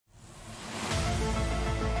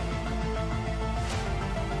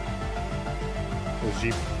The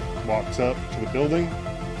Jeep walks up to the building.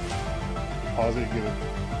 Pause it, get a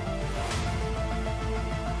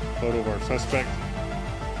photo of our suspect.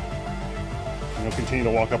 And he'll continue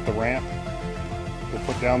to walk up the ramp. He'll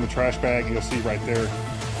put down the trash bag. You'll see right there,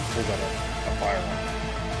 there's a firearm.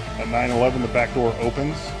 At 9/11, the back door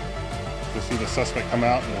opens. You'll see the suspect come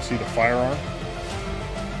out, and you'll see the firearm.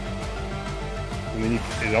 And then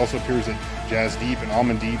it also appears that Jasdeep and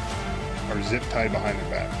Amandeep are zip tied behind their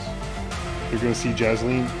backs. You're going to see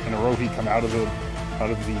Jasleen and Arohi come out of the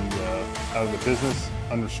business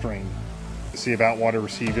unrestrained. The City of Atwater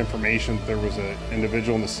received information that there was an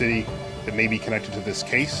individual in the city that may be connected to this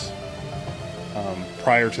case.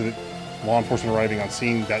 Prior to the law enforcement arriving on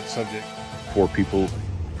scene, that subject. 4 people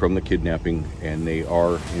from the kidnapping, and they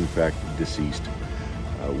are in fact deceased.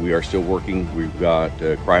 We are still working. We've got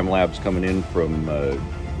crime labs coming in from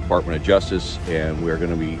Department of Justice, and we're going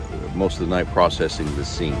to be most of the night processing the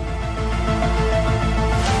scene.